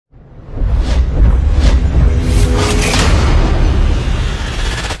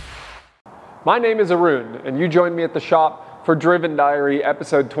My name is Arun, and you joined me at the shop for Driven Diary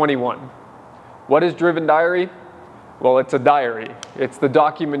episode 21. What is Driven Diary? Well, it's a diary. It's the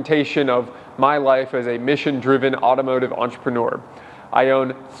documentation of my life as a mission-driven automotive entrepreneur. I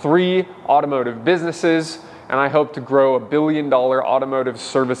own 3 automotive businesses, and I hope to grow a billion-dollar automotive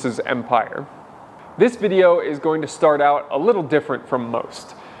services empire. This video is going to start out a little different from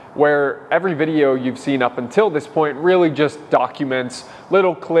most, where every video you've seen up until this point really just documents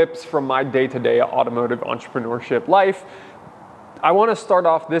little clips from my day-to-day automotive entrepreneurship life. I want to start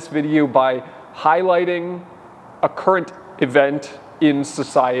off this video by highlighting a current event in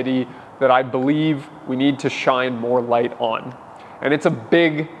society that I believe we need to shine more light on. And it's a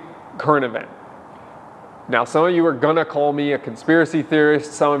big current event. Now, some of you are gonna call me a conspiracy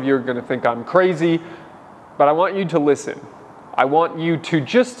theorist, some of you are gonna think I'm crazy, but I want you to listen. I want you to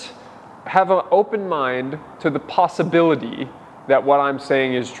just have an open mind to the possibility that what I'm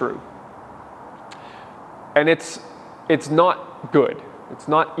saying is true. And it's not good. It's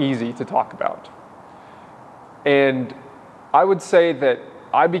not easy to talk about. And I would say that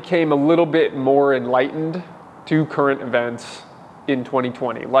I became a little bit more enlightened to current events in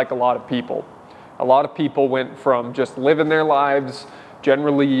 2020, like a lot of people. A lot of people went from just living their lives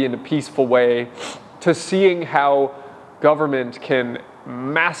generally in a peaceful way to seeing how government can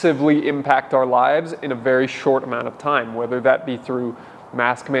massively impact our lives in a very short amount of time, whether that be through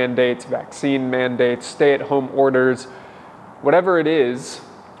mask mandates, vaccine mandates, stay-at-home orders, whatever it is.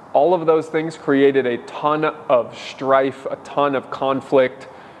 All of those things created a ton of strife, a ton of conflict,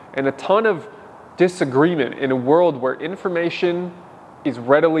 and a ton of disagreement in a world where information is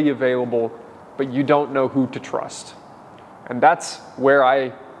readily available, but you don't know who to trust. And that's where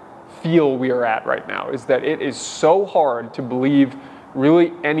I feel we are at right now, is that it is so hard to believe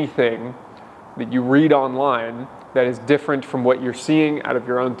really anything that you read online that is different from what you're seeing out of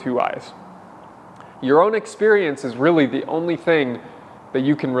your own 2 eyes. Your own experience is really the only thing that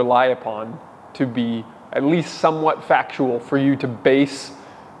you can rely upon to be at least somewhat factual for you to base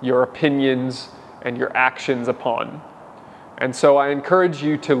your opinions and your actions upon. And so I encourage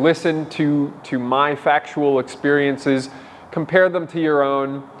you to listen to my factual experiences, compare them to your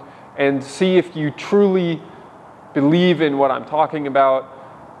own, and see if you truly believe in what I'm talking about,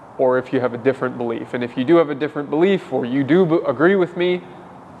 or if you have a different belief. And if you do have a different belief, or you do agree with me,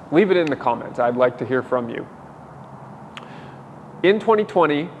 leave it in the comments. I'd like to hear from you. In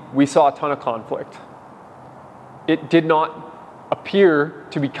 2020, we saw a ton of conflict. It did not appear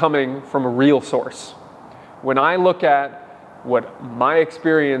to be coming from a real source. When I look at what my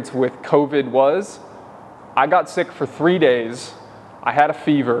experience with COVID was, I got sick for 3 days. I had a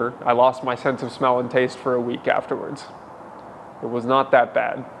fever. I lost my sense of smell and taste for a week afterwards. It was not that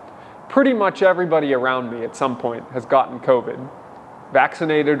bad. Pretty much everybody around me at some point has gotten COVID,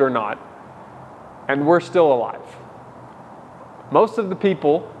 vaccinated or not, and we're still alive. Most of the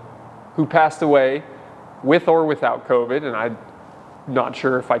people who passed away with or without COVID, and I'm not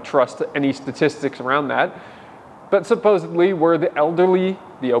sure if I trust any statistics around that, but supposedly were the elderly,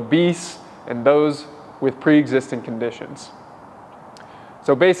 the obese, and those with pre-existing conditions.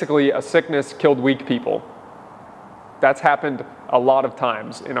 So basically, a sickness killed weak people. That's happened a lot of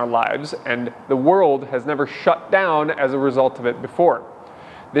times in our lives, and the world has never shut down as a result of it before.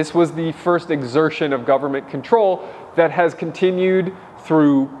 This was the first exertion of government control that has continued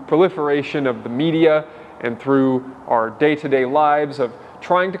through proliferation of the media and through our day-to-day lives of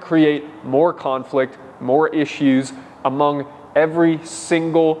trying to create more conflict, more issues among every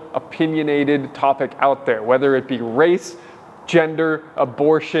single opinionated topic out there, whether it be race, gender,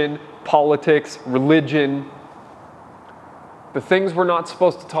 abortion, politics, religion. The things we're not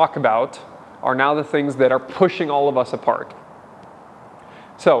supposed to talk about are now the things that are pushing all of us apart.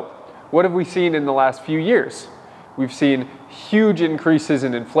 So, what have we seen in the last few years? We've seen huge increases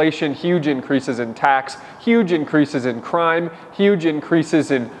in inflation, huge increases in tax, huge increases in crime, huge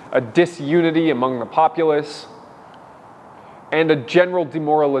increases in a disunity among the populace, and a general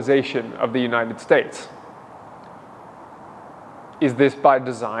demoralization of the United States. Is this by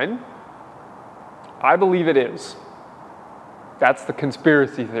design? I believe it is. That's the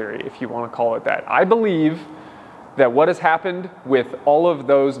conspiracy theory, if you want to call it that. I believe that what has happened with all of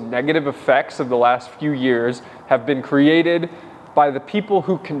those negative effects of the last few years have been created by the people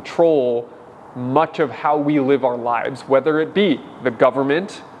who control much of how we live our lives, whether it be the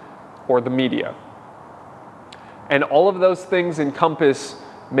government or the media. And all of those things encompass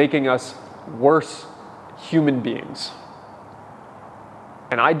making us worse human beings.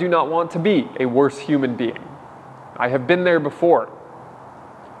 And I do not want to be a worse human being. I have been there before.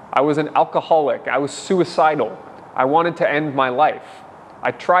 I was an alcoholic. I was suicidal. I wanted to end my life.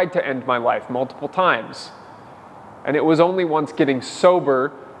 I tried to end my life multiple times. And it was only once getting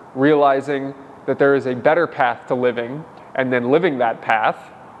sober, realizing that there is a better path to living, and then living that path,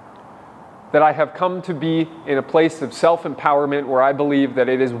 that I have come to be in a place of self-empowerment where I believe that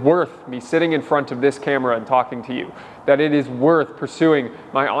it is worth me sitting in front of this camera and talking to you, that it is worth pursuing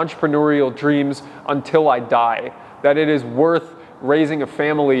my entrepreneurial dreams until I die, that it is worth raising a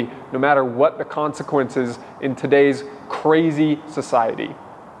family no matter what the consequences in today's crazy society.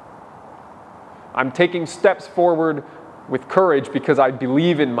 I'm taking steps forward with courage because I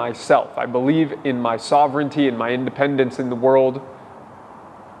believe in myself. I believe in my sovereignty and my independence in the world.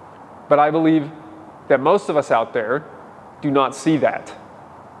 But I believe that most of us out there do not see that.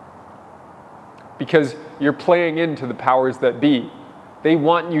 Because you're playing into the powers that be. They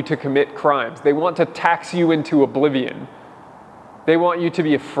want you to commit crimes. They want to tax you into oblivion. They want you to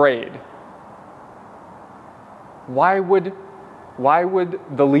be afraid. Why would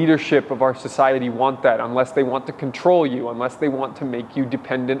the leadership of our society want that unless they want to control you, unless they want to make you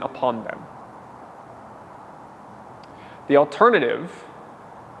dependent upon them? The alternative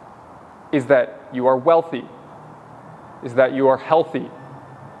is that you are wealthy, is that you are healthy,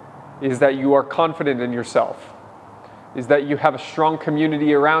 is that you are confident in yourself, is that you have a strong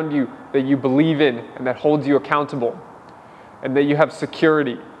community around you that you believe in and that holds you accountable, and that you have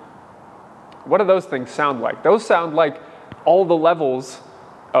security. What do those things sound like? Those sound like all the levels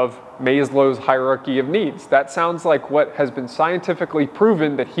of Maslow's hierarchy of needs. That sounds like what has been scientifically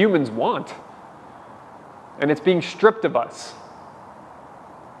proven that humans want. And it's being stripped of us.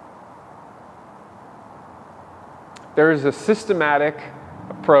 There is a systematic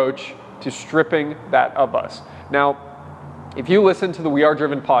approach to stripping that of us. Now, if you listen to the We Are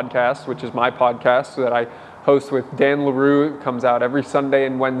Driven podcast, which is my podcast that I host with Dan LaRue, it comes out every Sunday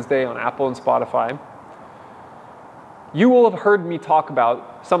and Wednesday on Apple and Spotify, you will have heard me talk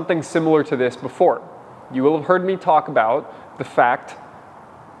about something similar to this before. You will have heard me talk about the fact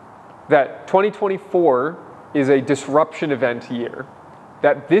that 2024 is a disruption event year.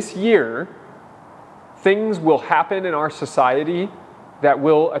 That this year, things will happen in our society that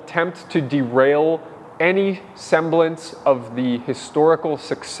will attempt to derail any semblance of the historical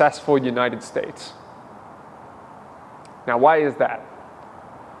successful United States. Now, why is that?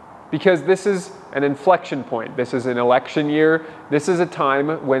 Because this is an inflection point. This is an election year. This is a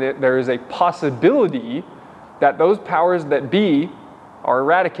time when there is a possibility that those powers that be are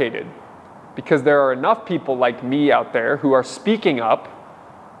eradicated. Because there are enough people like me out there who are speaking up,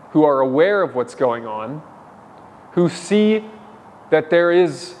 who are aware of what's going on, who see that there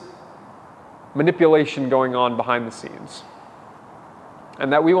is manipulation going on behind the scenes,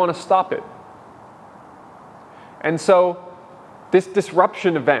 and that we want to stop it. And so this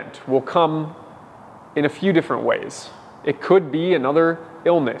disruption event will come in a few different ways. It could be another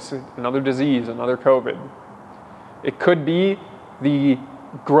illness, another disease, another COVID. It could be the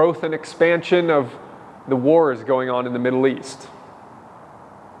growth and expansion of the wars going on in the Middle East.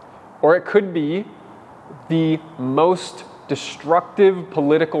 Or it could be the most destructive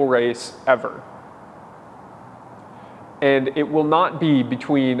political race ever. And it will not be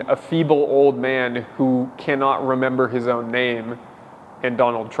between a feeble old man who cannot remember his own name and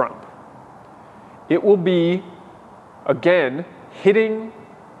Donald Trump. It will be, again, hitting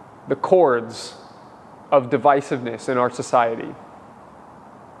the chords of divisiveness in our society.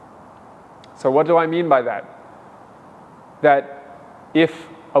 So what do I mean by that? That if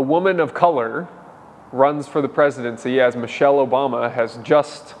a woman of color runs for the presidency, as Michelle Obama has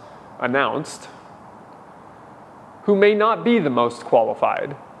just announced, who may not be the most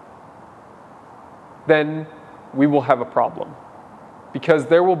qualified, then we will have a problem. Because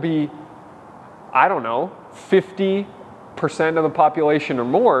there will be, 50% of the population or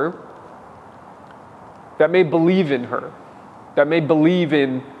more that may believe in her, that may believe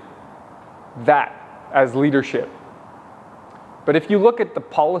in that as leadership. But if you look at the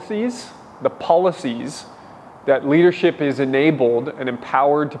policies that leadership is enabled and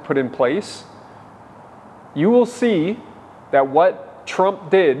empowered to put in place, you will see that what Trump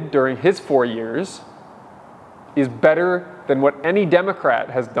did during his 4 years is better than what any Democrat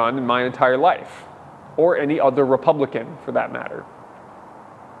has done in my entire life, or any other Republican for that matter.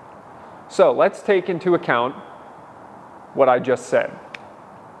 So let's take into account what I just said.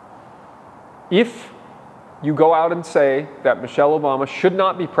 If you go out and say that Michelle Obama should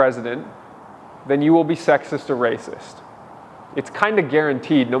not be president, then you will be sexist or racist. It's kind of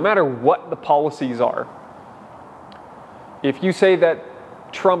guaranteed, no matter what the policies are. If you say that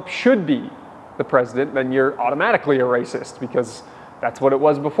Trump should be the president, then you're automatically a racist because that's what it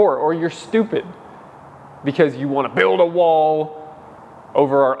was before. Or you're stupid because you want to build a wall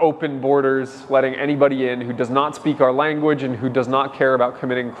over our open borders, letting anybody in who does not speak our language and who does not care about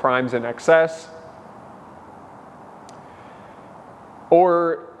committing crimes in excess.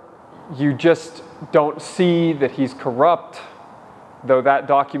 Or you just don't see that he's corrupt, though that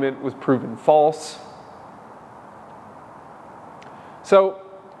document was proven false. So,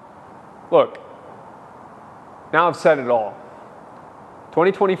 look, now I've said it all.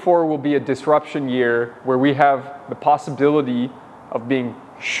 2024 will be a disruption year where we have the possibility of being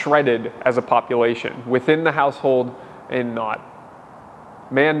shredded as a population, within the household and not.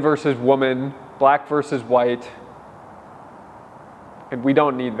 Man versus woman, black versus white, and we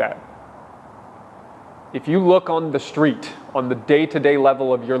don't need that. If you look on the street, on the day-to-day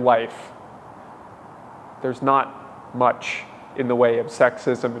level of your life, there's not much in the way of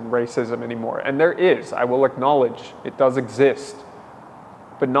sexism and racism anymore. And there is, I will acknowledge, it does exist,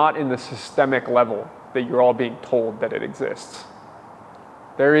 but not in the systemic level that you're all being told that it exists.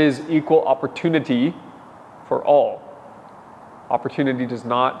 There is equal opportunity for all. Opportunity does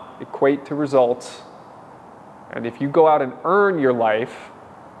not equate to results. And if you go out and earn your life,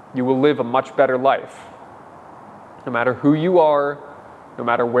 you will live a much better life. No matter who you are, no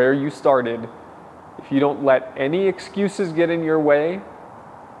matter where you started, if you don't let any excuses get in your way,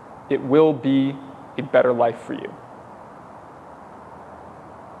 it will be a better life for you.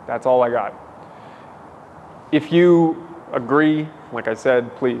 That's all I got. If you agree, like I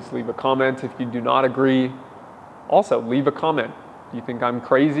said, please leave a comment. If you do not agree, also leave a comment. Do you think I'm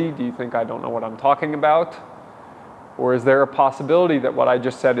crazy? Do you think I don't know what I'm talking about? Or is there a possibility that what I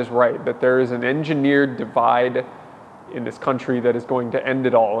just said is right, that there is an engineered divide in this country that is going to end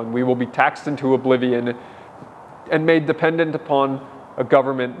it all, and we will be taxed into oblivion and made dependent upon a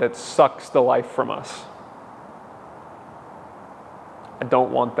government that sucks the life from us? I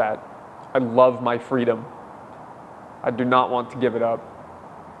don't want that. I love my freedom. I do not want to give it up.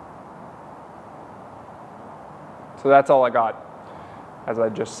 So that's all I got, as I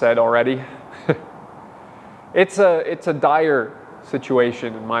just said already. It's a dire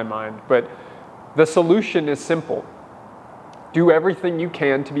situation in my mind, but the solution is simple. Do everything you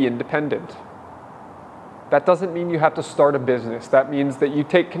can to be independent. That doesn't mean you have to start a business. That means that you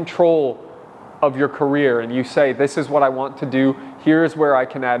take control of your career and you say, this is what I want to do, here's where I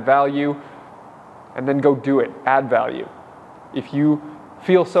can add value, and then go do it, add value. If you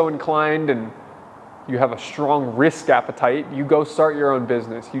feel so inclined and you have a strong risk appetite, you go start your own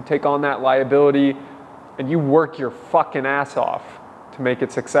business. You take on that liability and you work your fucking ass off to make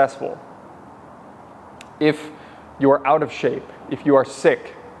it successful. If you are out of shape, if you are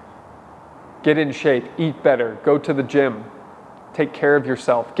sick, get in shape, eat better, go to the gym, take care of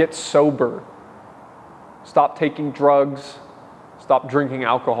yourself, get sober, stop taking drugs, stop drinking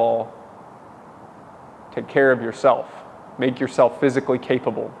alcohol, take care of yourself, make yourself physically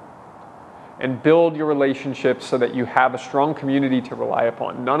capable, and build your relationships so that you have a strong community to rely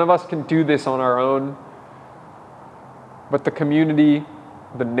upon. None of us can do this on our own, but the community,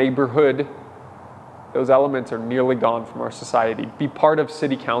 the neighborhood, those elements are nearly gone from our society. Be part of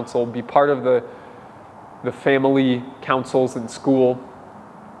city council, be part of the family councils in school,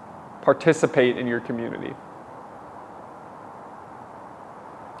 participate in your community,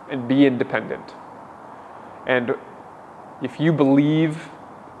 and be independent. And if you believe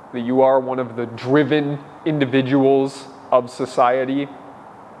that you are one of the driven individuals of society,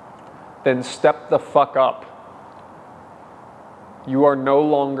 then step the fuck up. You are no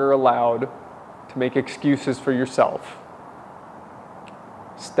longer allowed to make excuses for yourself.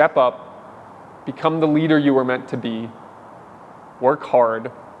 Step up, become the leader you were meant to be, work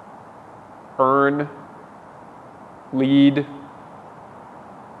hard, earn, lead,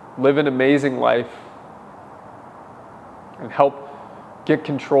 live an amazing life, and help get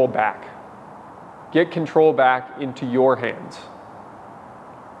control back. Get control back into your hands.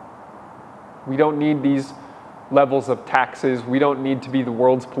 We don't need these levels of taxes. We don't need to be the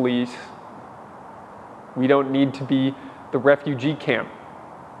world's police. We don't need to be the refugee camp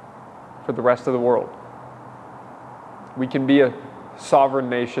for the rest of the world. We can be a sovereign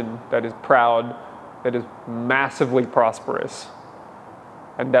nation that is proud, that is massively prosperous,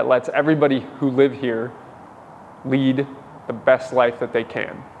 and that lets everybody who live here lead the best life that they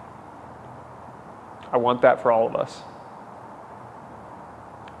can. I want that for all of us.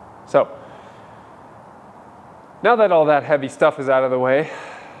 So, now that all that heavy stuff is out of the way,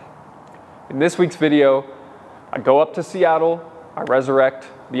 in this week's video, I go up to Seattle, I resurrect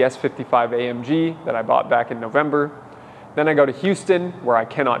the S55 AMG that I bought back in November. Then I go to Houston, where I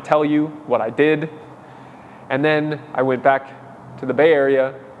cannot tell you what I did. And then I went back to the Bay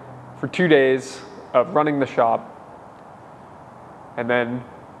Area for 2 days of running the shop. And then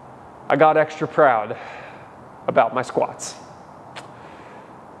I got extra proud about my squats.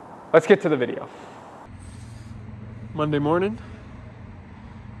 Let's get to the video. Monday morning,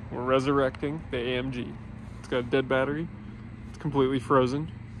 we're resurrecting the AMG. It's got a dead battery. It's completely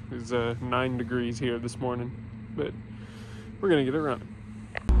frozen. It's 9 degrees here this morning, but we're gonna get it running.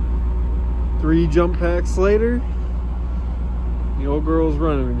 3 jump packs later, the old girl's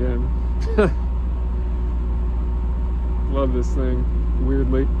running again. Love this thing,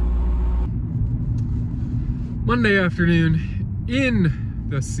 weirdly. Monday afternoon in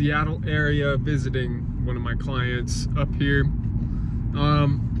the Seattle area, visiting one of my clients up here.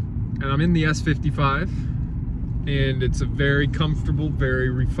 And I'm in the S55, and it's a very comfortable, very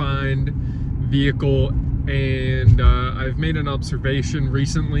refined vehicle. And I've made an observation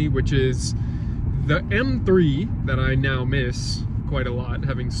recently, which is the M3 that I now miss quite a lot,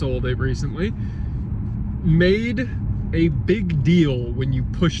 having sold it recently, made a big deal when you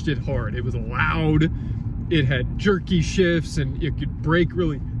pushed it hard. It was loud, it had jerky shifts, and it could brake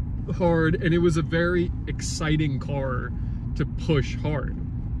really hard, and it was a very exciting car to push hard.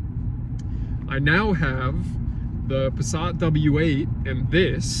 I now have the Passat W8 and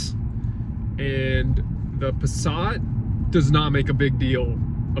this, and the Passat does not make a big deal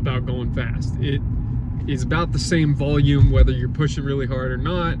about going fast. It is about the same volume whether you're pushing really hard or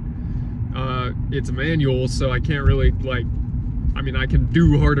not. It's a manual, so I can't really, like, I mean, I can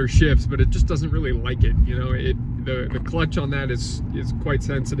do harder shifts, but it just doesn't really like it, you know. The clutch on that is quite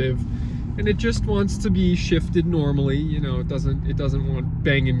sensitive, and it just wants to be shifted normally, you know. It doesn't want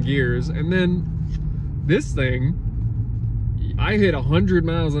banging gears. And then this thing, I hit 100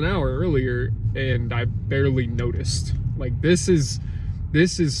 miles an hour earlier and I barely noticed. Like, this is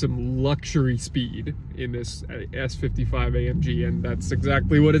some luxury speed in this S55 AMG, and that's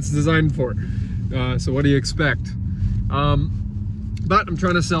exactly what it's designed for. So what do you expect? But I'm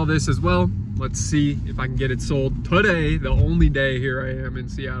trying to sell this as well. Let's see if I can get it sold today, the only day here I am in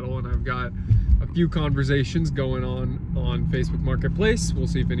Seattle, and I've got a few conversations going on Facebook Marketplace. We'll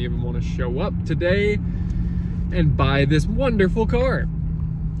see if any of them want to show up today and buy this wonderful car.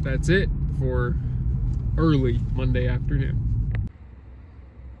 That's it for early Monday afternoon.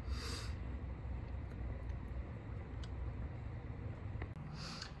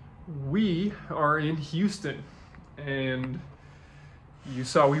 We are in Houston, and you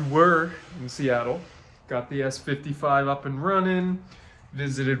saw we were in Seattle. Got the S55 up and running,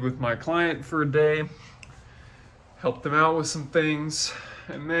 visited with my client for a day, helped them out with some things,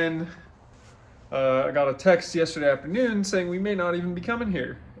 and then I got a text yesterday afternoon saying we may not even be coming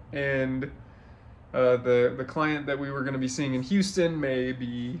here. And the client that we were going to be seeing in Houston may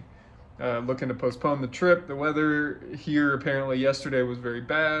be looking to postpone the trip. The weather here apparently yesterday was very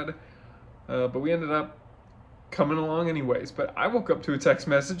bad, but we ended up coming along anyways. But I woke up to a text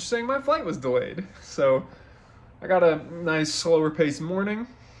message saying my flight was delayed. So I got a nice slower paced morning.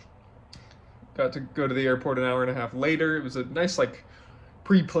 Got to go to the airport an hour and a half later. It was a nice, like,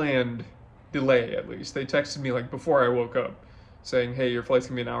 pre-planned delay, at least. They texted me like before I woke up saying, hey, your flight's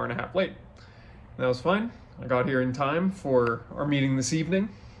gonna be an hour and a half late. And that was fine. I got here in time for our meeting this evening.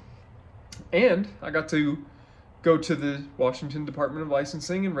 And I got to go to the Washington Department of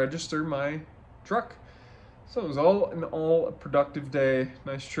Licensing and register my truck. So it was all in all a productive day.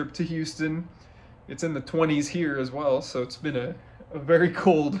 Nice trip to Houston. It's in the 20s here as well, so it's been a very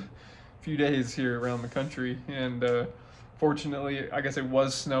cold few days here around the country. And fortunately, I guess it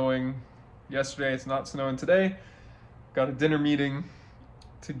was snowing yesterday. It's not snowing today. Got a dinner meeting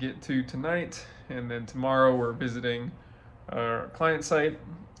to get to tonight, and then tomorrow we're visiting our client site,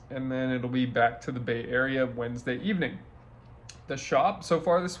 and then it'll be back to the Bay Area Wednesday evening. The shop so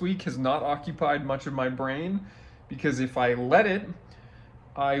far this week has not occupied much of my brain, because if I let it,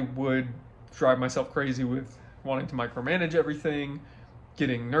 I would drive myself crazy with wanting to micromanage everything,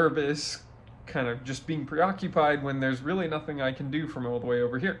 getting nervous, kind of just being preoccupied when there's really nothing I can do from all the way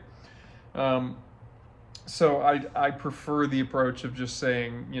over here. So I prefer the approach of just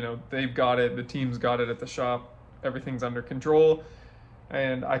saying, you know, they've got it, the team's got it at the shop, everything's under control,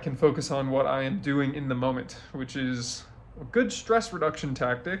 and I can focus on what I am doing in the moment, which is a good stress reduction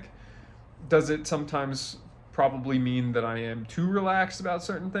tactic. Does it sometimes probably mean that I am too relaxed about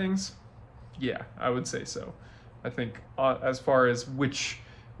certain things? Yeah, I would say so. I think as far as which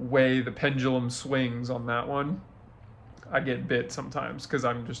way the pendulum swings on that one, I get bit sometimes because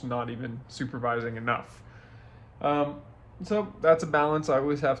I'm just not even supervising enough. So that's a balance I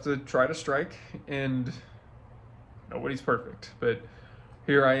always have to try to strike, and nobody's perfect. But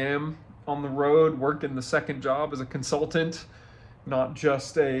here I am on the road working the second job as a consultant, not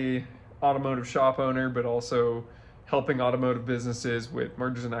just a automotive shop owner, but also helping automotive businesses with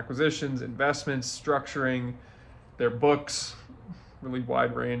mergers and acquisitions, investments, structuring, their books, really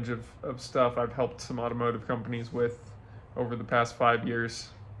wide range of stuff I've helped some automotive companies with over the past 5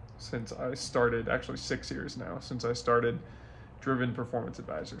 years since I started, actually 6 years now, since I started Driven Performance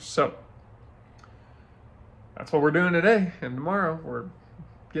Advisors. So that's what we're doing today, and tomorrow we're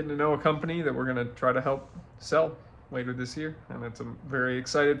getting to know a company that we're going to try to help sell later this year, and I'm very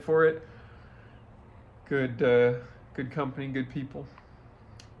excited for it. Good company, good people.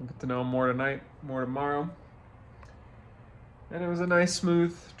 We'll get to know them more tonight, more tomorrow. And it was a nice,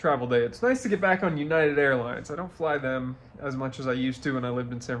 smooth travel day. It's nice to get back on United Airlines. I don't fly them as much as I used to when I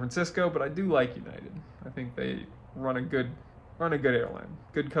lived in San Francisco, but I do like United. I think they run a good airline.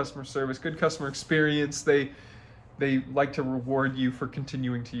 Good customer service, good customer experience. They like to reward you for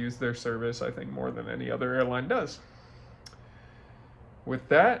continuing to use their service, I think, more than any other airline does. With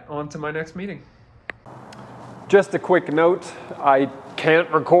that, on to my next meeting. Just a quick note, I can't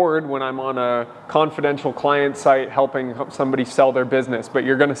record when I'm on a confidential client site helping somebody sell their business, but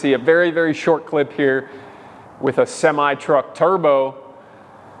you're going to see a very, very short clip here with a semi-truck turbo.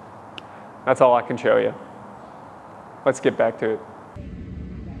 That's all I can show you. Let's get back to it.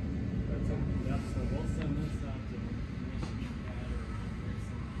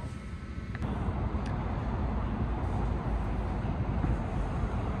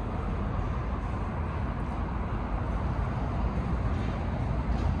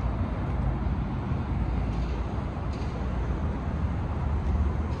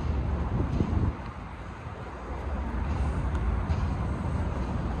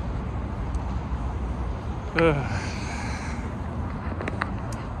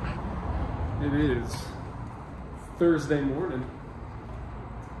 It is Thursday morning.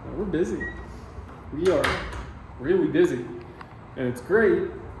 We're busy. We are really busy. And it's great,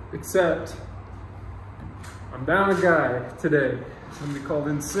 except I'm down a guy today. Somebody called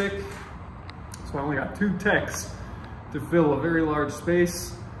in sick, so I only got 2 techs to fill a very large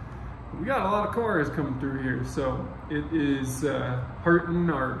space. We got a lot of cars coming through here, so it is hurting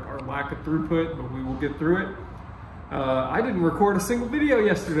our lack of throughput, but we will get through it. I didn't record a single video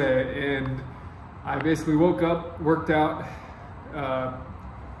yesterday, and I basically woke up, worked out,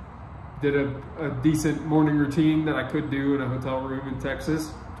 did a decent morning routine that I could do in a hotel room in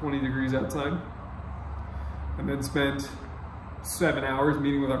Texas, 20 degrees outside, and then spent 7 hours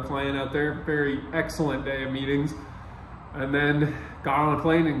meeting with our client out there. Very excellent day of meetings. And then got on a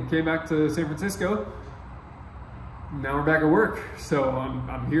plane and came back to San Francisco. Now we're back at work. So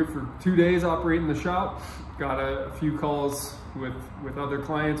I'm here for 2 days operating the shop. Got a few calls with other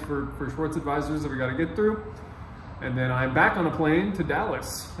clients for Schwartz Advisors that we got to get through. And then I'm back on a plane to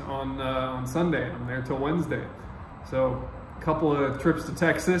Dallas on Sunday. I'm there till Wednesday. So a couple of trips to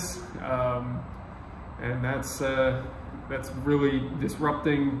Texas. And that's really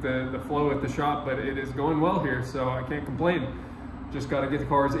disrupting the flow at the shop, but it is going well here, so I can't complain. Just got to get the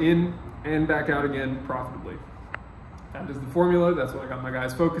cars in and back out again profitably. That is the formula. That's what I got my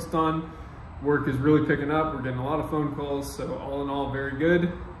guys focused on. Work is really picking up. We're getting a lot of phone calls, so all in all, very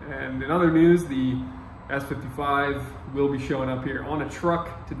good. And in other news, the S55 will be showing up here on a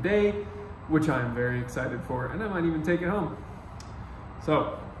truck today, which I am very excited for, and I might even take it home.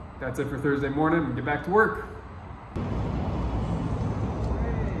 So that's it for Thursday morning. We'll get back to work.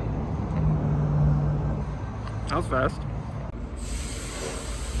 That was fast.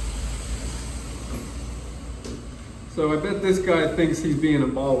 So I bet this guy thinks he's being a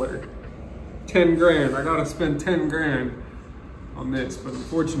baller. 10 grand, I gotta spend 10 grand on this, but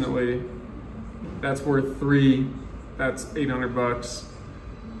unfortunately, that's worth 3, that's 800 bucks.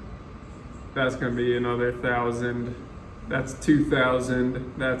 That's gonna be another 1,000. That's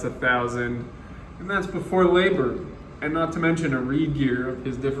 2,000, that's 1,000. And that's before labor, and not to mention a re-gear of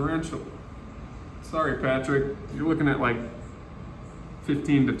his differential. Sorry, Patrick, you're looking at like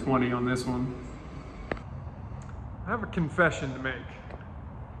 15 to 20 on this one. I have a confession to make.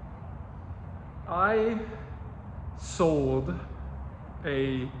 I sold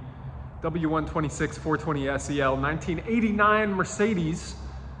a W126 420 SEL 1989 Mercedes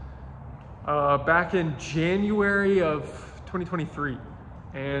back in January of 2023.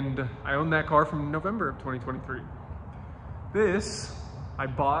 And I owned that car from November of 2023. This I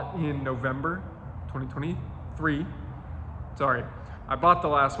bought in November 2023. Sorry, I bought the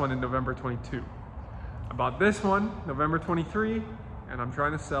last one in November 22. I bought this one November 23, and I'm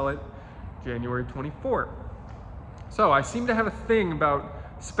trying to sell it January 24. So I seem to have a thing about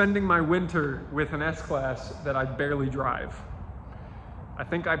spending my winter with an S-Class that I barely drive. I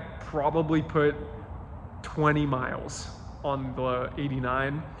think I probably put 20 miles on the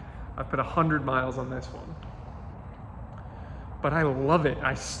 89. I put 100 miles on this one. but I love it.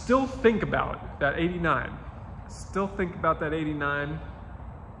 I still think about that 89. Still think about that 89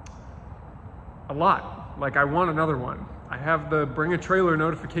 a lot. Like, I want another one. I have the bring a trailer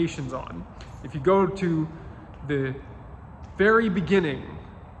notifications on. If you go to the very beginning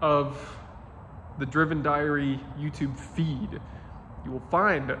of the Driven Diary YouTube feed, you will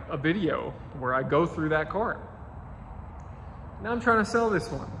find a video where I go through that car. Now I'm trying to sell this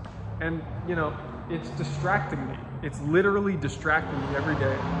one. And you know, it's distracting me. It's literally distracting me every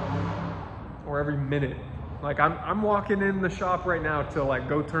day or every minute. Like I'm walking in the shop right now to like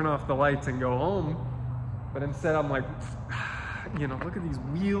go turn off the lights and go home. But instead I'm like, you know, look at these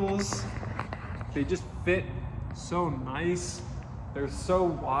wheels. They just fit so nice. They're so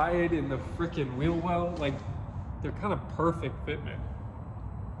wide in the freaking wheel well. Like, they're kind of perfect fitment.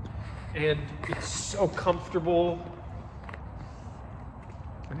 And it's so comfortable.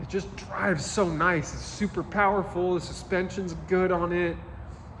 And it just drives so nice. It's super powerful. The suspension's good on it.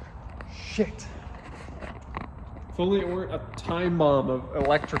 Shit. If only it weren't a time bomb of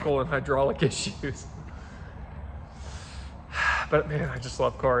electrical and hydraulic issues. But man, I just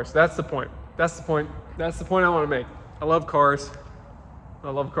love cars. That's the point. That's the point. That's the point I want to make. I love cars. I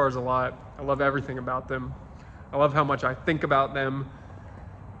love cars a lot. I love everything about them. I love how much I think about them.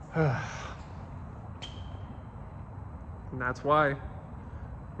 And that's why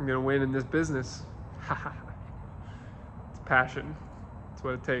I'm gonna win in this business. It's passion. It's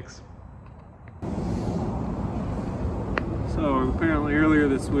what it takes. So apparently earlier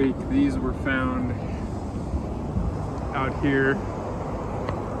this week, these were found out here.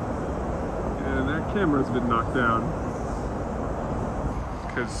 And that camera's been knocked down.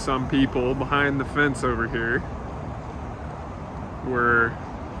 Because some people behind the fence over here were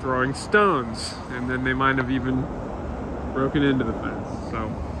throwing stones, and then they might have even broken into the fence. So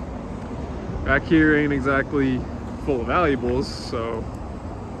back here ain't exactly full of valuables, so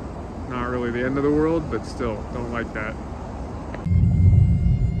not really the end of the world, but still don't like that.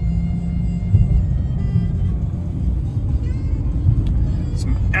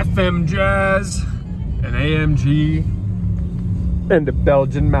 Some FM jazz, an AMG, and a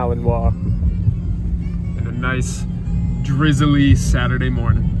Belgian Malinois. And a nice drizzly Saturday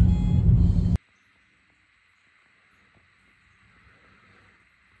morning.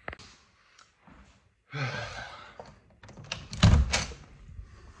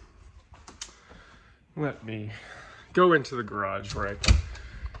 Let me go into the garage where I can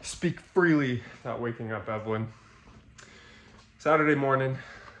speak freely without waking up Evelyn. Saturday morning,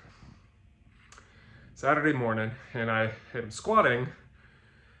 and I am squatting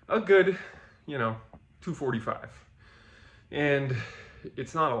a good, 245. And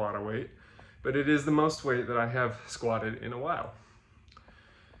it's not a lot of weight, but it is the most weight that I have squatted in a while.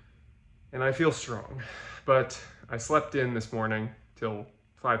 And I feel strong, but I slept in this morning till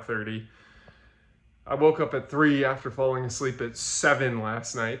 5:30. I woke up at 3 after falling asleep at 7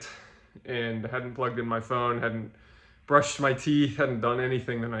 last night, and hadn't plugged in my phone, hadn't brushed my teeth, hadn't done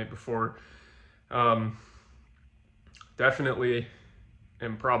anything the night before. Definitely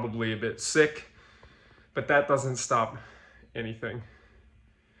am probably a bit sick, but that doesn't stop anything.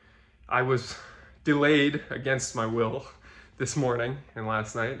 I was delayed against my will this morning and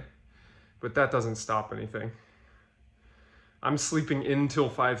last night, but that doesn't stop anything. I'm sleeping in till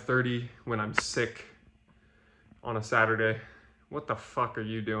 5:30 when I'm sick on a Saturday. What the fuck are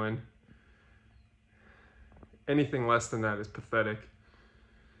you doing? Anything less than that is pathetic.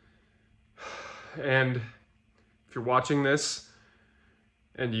 And if you're watching this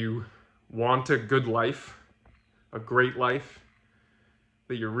and you want a good life, a great life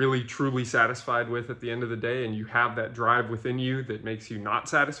that you're really truly satisfied with at the end of the day, and you have that drive within you that makes you not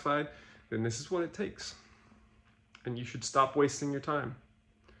satisfied, then this is what it takes. And you should stop wasting your time.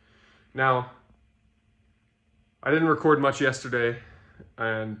 Now, I didn't record much yesterday,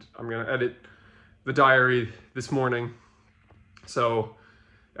 and I'm gonna edit the diary this morning. So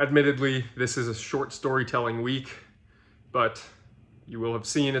admittedly, this is a short storytelling week, but you will have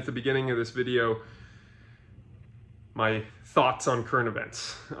seen at the beginning of this video my thoughts on current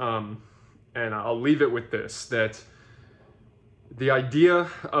events. And I'll leave it with this, that the idea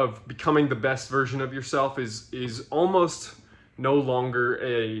of becoming the best version of yourself is almost no longer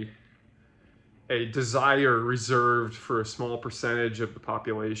a desire reserved for a small percentage of the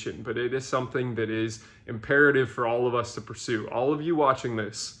population, but it is something that is imperative for all of us to pursue. All of you watching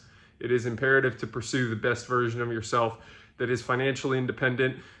this, it is imperative to pursue the best version of yourself that is financially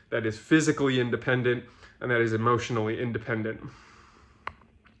independent, that is physically independent, and that is emotionally independent.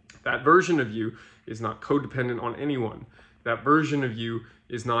 That version of you is not codependent on anyone. That version of you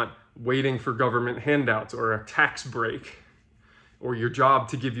is not waiting for government handouts or a tax break. or your job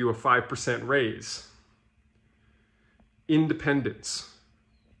to give you a 5% raise. Independence.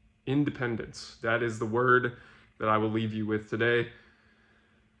 Independence. That is the word that I will leave you with today.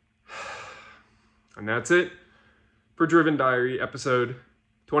 And that's it for Driven Diary episode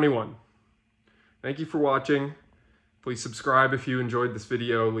 21. Thank you for watching. Please subscribe if you enjoyed this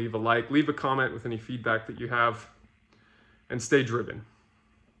video. Leave a like, leave a comment with any feedback that you have, and stay driven.